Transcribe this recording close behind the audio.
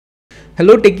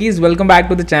Hello techies, welcome back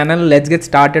to the channel. Let's get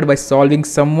started by solving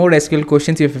some more SQL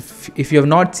questions. If you have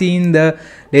not seen the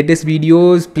latest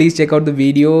videos, please check out the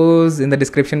videos in the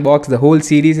description box. The whole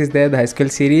series is there, the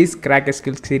SQL series, Crack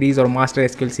SQL series or Master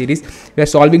SQL series. We are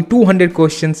solving 200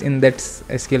 questions in that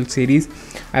SQL series.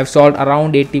 I've solved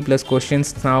around 80 plus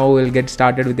questions. Now we'll get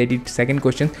started with 82nd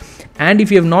question. And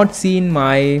if you have not seen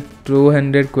my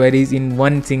 200 queries in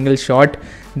one single shot,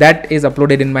 that is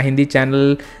uploaded in my Hindi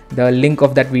channel. The link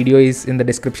of that video is in the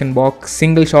description box.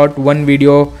 Single shot, one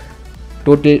video,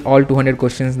 total all 200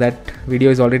 questions. That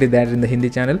video is already there in the Hindi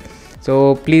channel.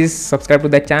 So please subscribe to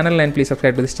that channel and please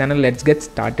subscribe to this channel. Let's get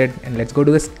started and let's go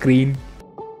to the screen.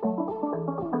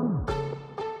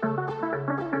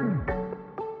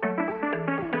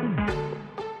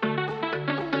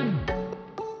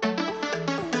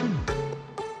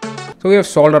 So we have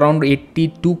solved around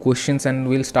 82 questions and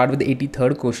we'll start with the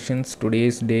 83rd questions.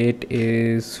 Today's date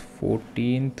is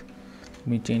 14th. Let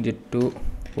me change it to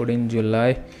 14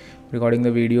 July. Recording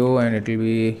the video and it will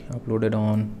be uploaded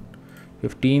on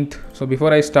 15th. So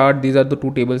before I start, these are the two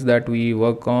tables that we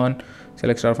work on.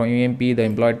 Select star from EMP, the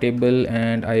employee table,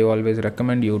 and I always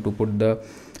recommend you to put the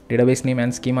database name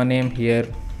and schema name. Here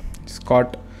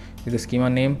Scott is the schema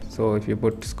name. So if you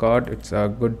put Scott, it's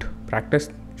a good practice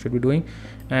should be doing.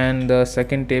 And the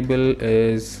second table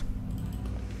is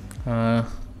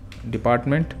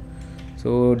department,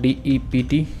 so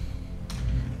DEPT,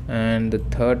 and the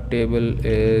third table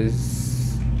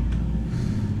is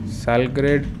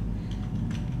salgrade,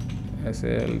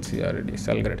 SLCRD,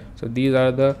 salgrade. So these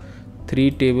are the three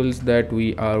tables that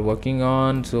we are working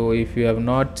on. So if you have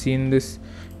not seen this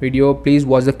video, please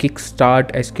watch the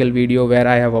Kickstart SQL video where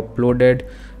I have uploaded.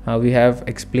 We have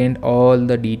explained all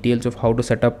the details of how to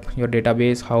set up your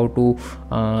database, how to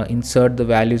insert the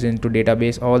values into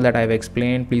database. All that I've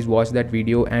explained. Please watch that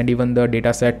video, and even the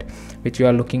data set which you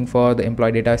are looking for, the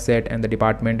employee data set and the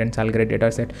department and salary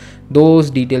data set,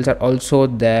 those details are also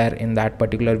there in that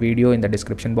particular video in the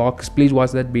description box. Please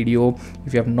watch that video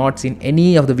if you have not seen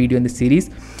any of the video in this series.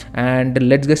 And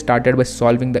let's get started by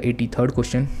solving the 83rd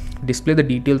question. Display the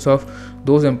details of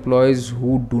those employees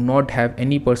who do not have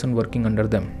any person working under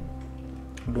them.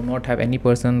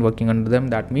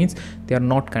 That means they are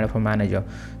not kind of a manager.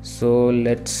 So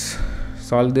let's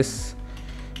solve this.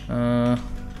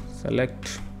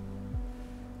 Select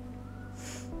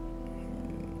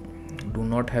do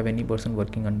not have any person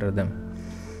working under them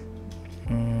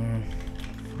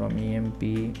from EMP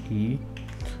E,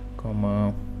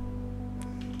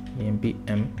 EMP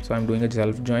M. So I'm doing a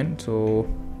self join. So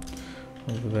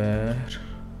where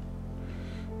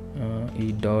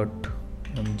E dot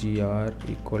mgr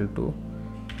equal to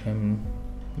m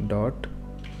dot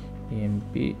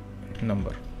emp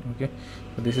number. Okay,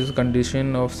 so this is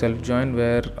condition of self join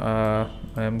where I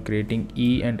am creating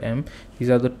E and M. These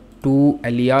are the two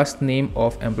alias name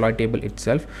of employee table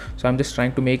itself. So I'm just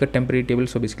trying to make a temporary table.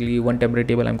 So basically one temporary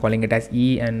table I'm calling it as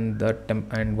E, and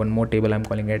and one more table I'm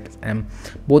calling it as M.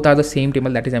 Both are the same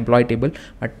table, that is employee table,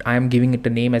 but I am giving it a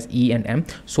name as E and M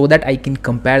so that I can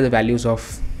compare the values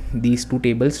of these two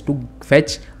tables to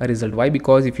fetch a result. Why?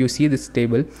 Because if you see this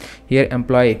table here,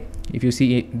 employee, if you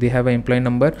see they have an employee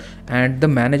number and the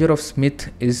manager of Smith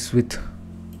is with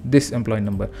this employee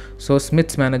number. So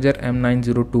Smith's manager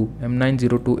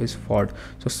M902 is Ford.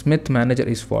 So Smith manager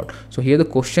is Ford. So here the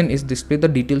question is display the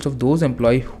details of those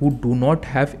employees who do not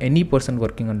have any person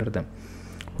working under them.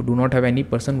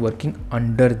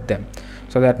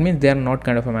 So that means they are not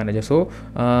kind of a manager. So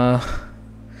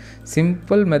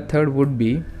simple method would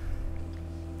be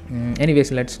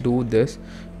anyways, let's do this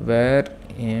where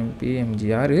emp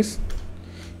mgr is,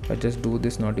 if I just do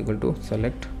this not equal to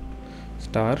select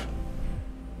star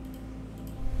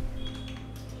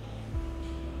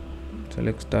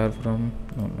from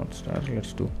not star,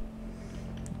 let's do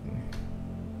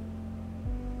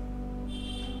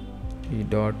E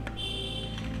dot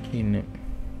in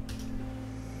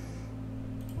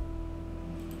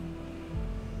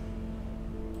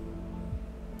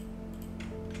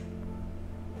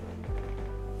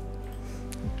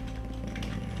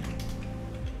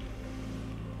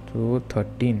so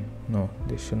 13. No,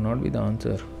 this should not be the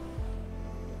answer.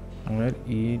 Where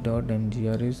E dot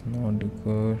mgr is not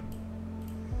equal.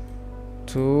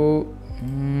 So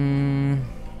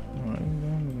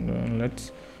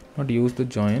let's not use the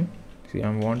join. See,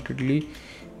 I'm wantedly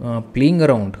playing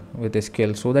around with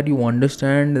SQL so that you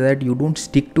understand that you don't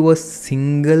stick to a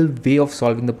single way of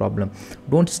solving the problem.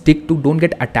 Don't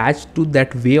get attached to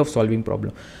that way of solving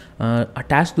problem.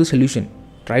 Attach to the solution.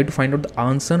 Try to find out the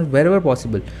answer wherever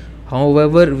possible.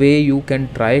 However way you can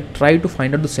try to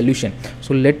find out the solution.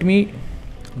 So let me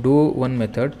do one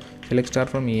method. select star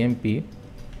from EMP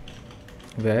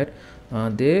where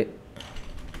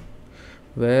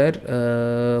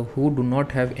who do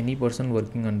not have any person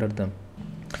working under them.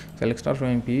 Select star from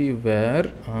EMP where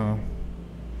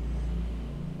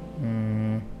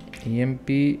EMP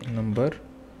number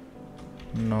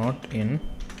not in,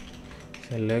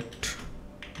 select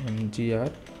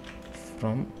MGR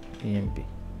from EMP.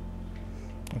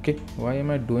 Okay, why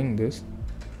am I doing this?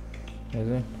 As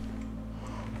a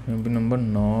EMP number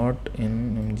not in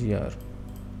MGR.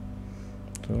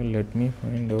 So let me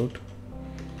find out.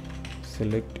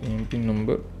 Select EMP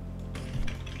number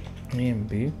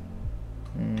EMP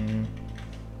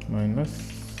minus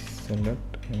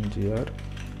select MGR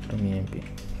from EMP.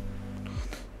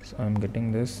 So I'm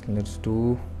getting this. Let's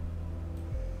do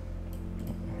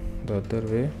the other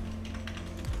way.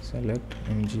 Select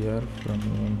MGR from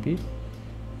EMP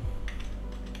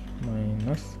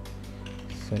minus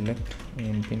select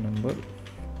EMP number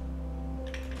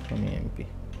from EMP.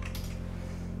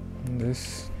 This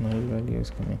null value is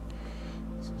coming.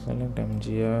 So select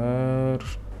MGR,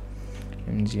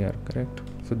 correct.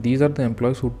 So these are the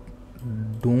employees who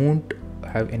don't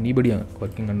have anybody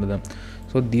working under them.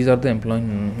 So these are the employee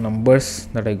numbers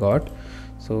that I got.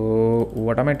 So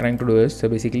what am I trying to do is, so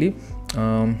basically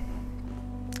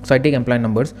so I take employee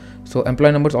numbers. So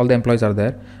employee numbers, all the employees are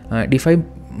there. If I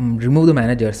remove the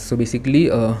managers, so basically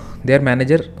their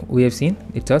manager, we have seen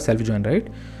it's a self join, right?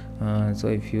 So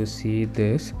if you see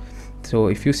this, so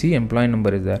if you see employee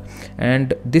number is there,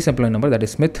 and this employee number, that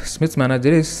is Smith's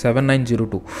manager is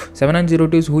 7902.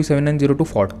 7902 is who is 7902?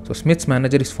 Ford. So Smith's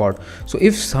manager is Ford. So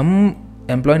if some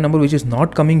employee number which is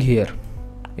not coming here,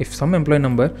 if some employee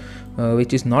number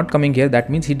which is not coming here, that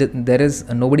means there is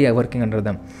nobody working under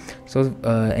them. So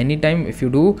anytime if you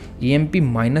do EMP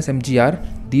minus MGR,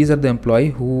 these are the employee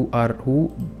who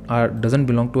doesn't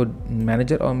belong to a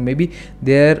manager, or maybe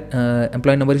their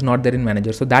employee number is not there in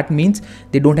manager. So that means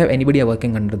they don't have anybody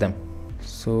working under them.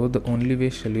 So the only way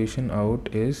solution out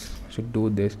is should do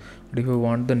this. But if you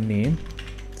want the name,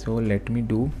 so let me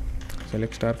do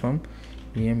select star from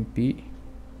EMP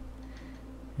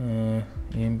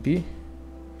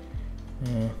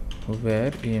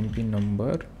where EMP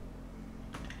number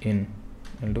in,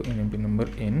 I'll do EMP number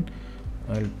in,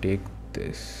 I'll take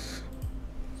this.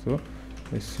 So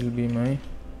this will be my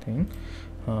thing.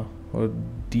 Or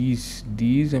these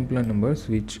employee numbers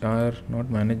which are not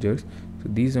managers, so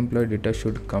these employee data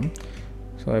should come.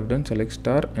 So I've done select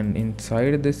star, and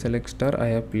inside the select star I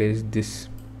have placed this.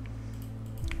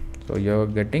 So you're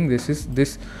getting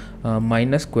this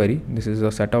minus query. This is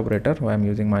a set operator why I'm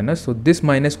using minus. So this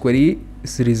minus query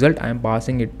result I am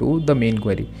passing it to the main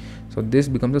query. So this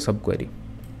becomes a sub query.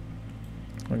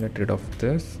 I'll get rid of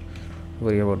this,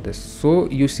 worry about this. So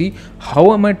you see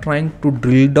how am I trying to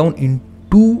drill down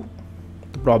into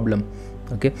the problem.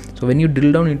 Okay, so when you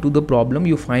drill down into the problem,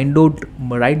 you find out,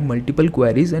 write multiple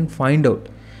queries and find out.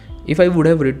 If I would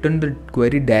have written the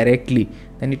query directly,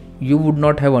 then you would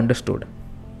not have understood.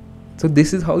 So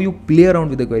this is how you play around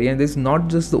with the query, and this is not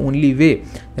just the only way.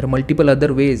 There are multiple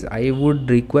other ways. I would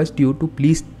request you to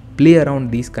please play around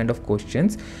these kind of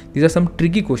questions. These are some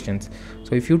tricky questions.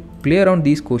 So if you play around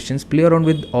these questions, play around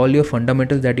with all your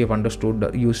fundamentals that you have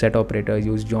understood, use set operators,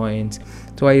 use joins.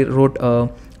 So I wrote a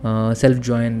self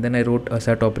join, then I wrote a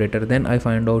set operator, then I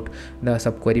find out the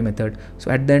subquery method.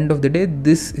 So at the end of the day,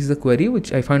 this is the query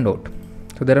which I find out.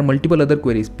 So there are multiple other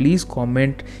queries. Please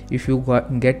comment if you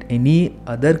get any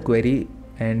other query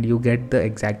and you get the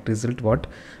exact result what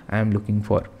I am looking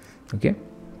for. Okay,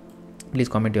 please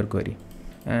comment your query.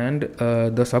 And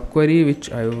the subquery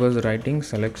which I was writing,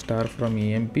 select star from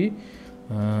EMP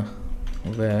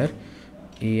where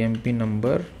EMP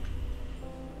number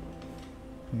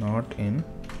not in,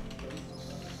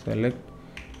 select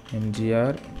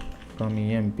MGR from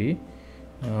EMP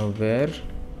where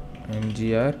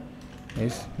MGR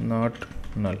is not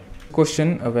null.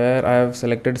 Question where I have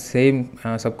selected same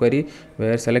subquery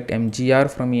where select MGR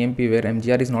from EMP where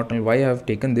MGR is not null. Why I have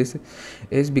taken this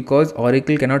is because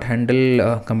Oracle cannot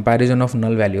handle comparison of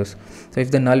null values. So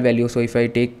if the null value, so if I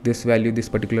take this value, this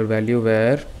particular value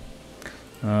where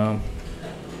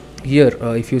here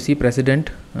if you see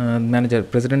president manager,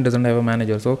 president doesn't have a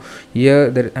manager, so here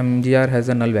the MGR has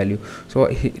a null value, so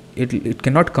it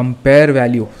cannot compare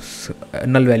values,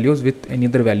 null values with any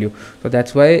other value. So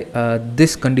that's why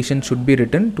this condition should be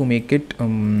written to make it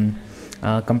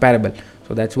comparable.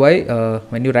 So that's why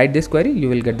when you write this query, you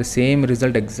will get the same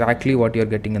result exactly what you are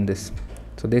getting in this.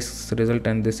 So this result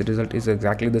and this result is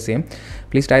exactly the same.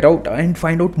 Please try it out and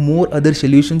find out more other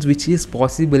solutions which is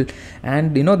possible.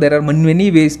 And you know, there are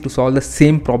many ways to solve the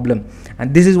same problem.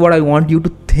 And this is what I want you to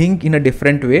think in a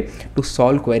different way to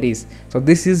solve queries. So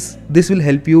this will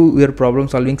help you, your problem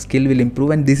solving skill will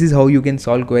improve, and this is how you can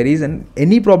solve queries. And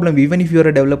any problem, even if you are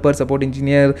a developer, support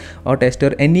engineer or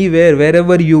tester, anywhere,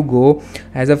 wherever you go,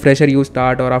 as a fresher you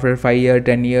start, or after 5 years,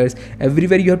 10 years,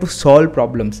 everywhere you have to solve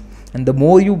problems. And the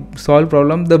more you solve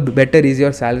problem, the better is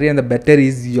your salary, and the better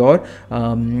is your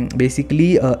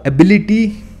basically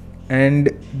ability, and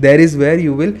there is where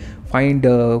you will find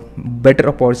better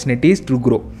opportunities to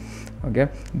grow. Okay,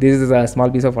 this is a small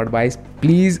piece of advice,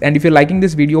 please. And if you're liking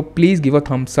this video, please give a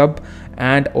thumbs up,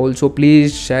 and also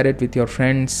please share it with your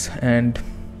friends, and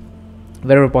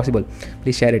wherever possible,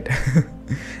 please share it.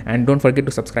 And don't forget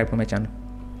to subscribe to my channel.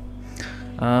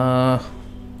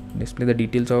 Display the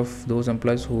details of those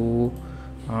employees who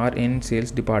are in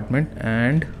sales department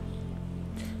and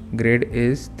grade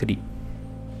is 3.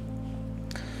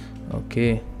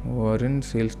 Okay, who are in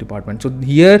sales department. So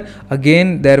here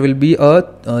again there will be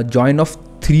a join of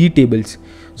 3 tables.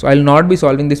 So I'll not be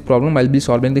solving this problem, I'll be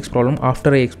solving this problem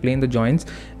after I explain the joins.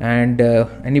 And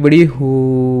anybody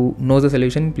who knows the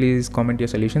solution, please comment your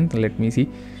solution, let me see.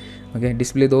 Okay,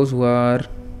 display those who are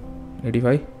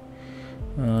 85.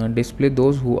 Display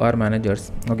those who are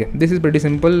managers. Okay, this is pretty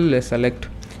simple. Let's select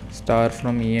star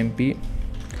from EMP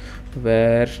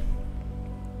where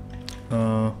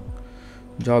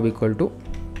job equal to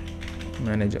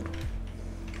manager.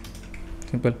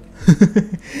 Simple.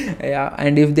 Yeah,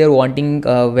 and if they're wanting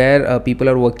where people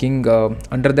are working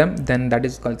under them, then that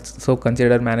is so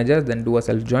considered managers, then do a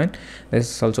self join. This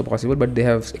is also possible, but they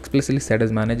have explicitly said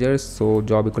as managers, so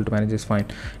job equal to manager is fine.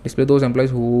 Display those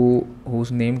employees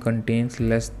whose name contains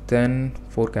less than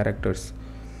 4 characters.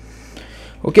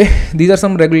 Okay, these are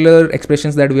some regular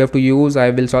expressions that we have to use. I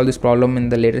will solve this problem in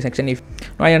the later section. If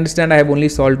I understand I have only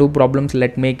solved 2 problems,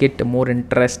 let make it more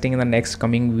interesting in the next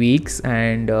coming weeks.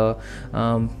 And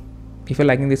if you're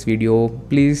liking this video,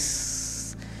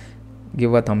 please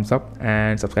give a thumbs up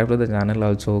and subscribe to the channel.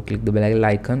 Also click the bell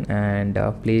icon, and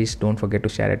please don't forget to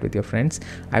share it with your friends.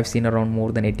 I've seen around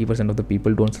more than 80% of the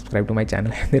people don't subscribe to my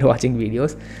channel and they're watching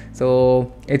videos.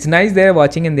 So it's nice they're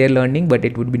watching and they're learning, but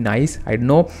it would be nice, I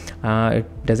know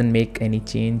it doesn't make any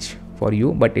change for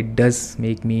you, but it does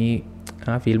make me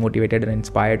feel motivated and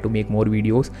inspired to make more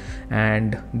videos.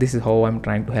 And this is how I'm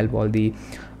trying to help all the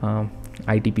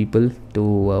IT people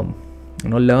to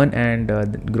learn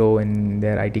and grow in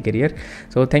their IT career.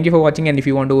 So thank you for watching, and if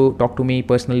you want to talk to me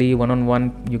personally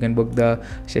one-on-one, you can book the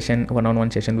session, one-on-one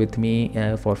session with me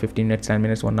for 15 minutes, 10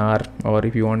 minutes, 1 hour. Or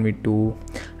if you want me to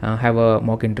have a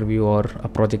mock interview or a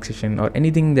project session or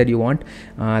anything that you want,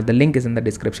 the link is in the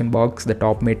description box. The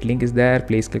top mate link is there.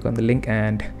 Please click on the link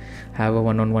and have a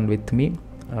one-on-one with me.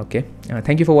 Okay,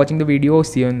 thank you for watching the video.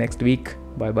 See you next week.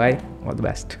 Bye bye, all the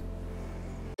best.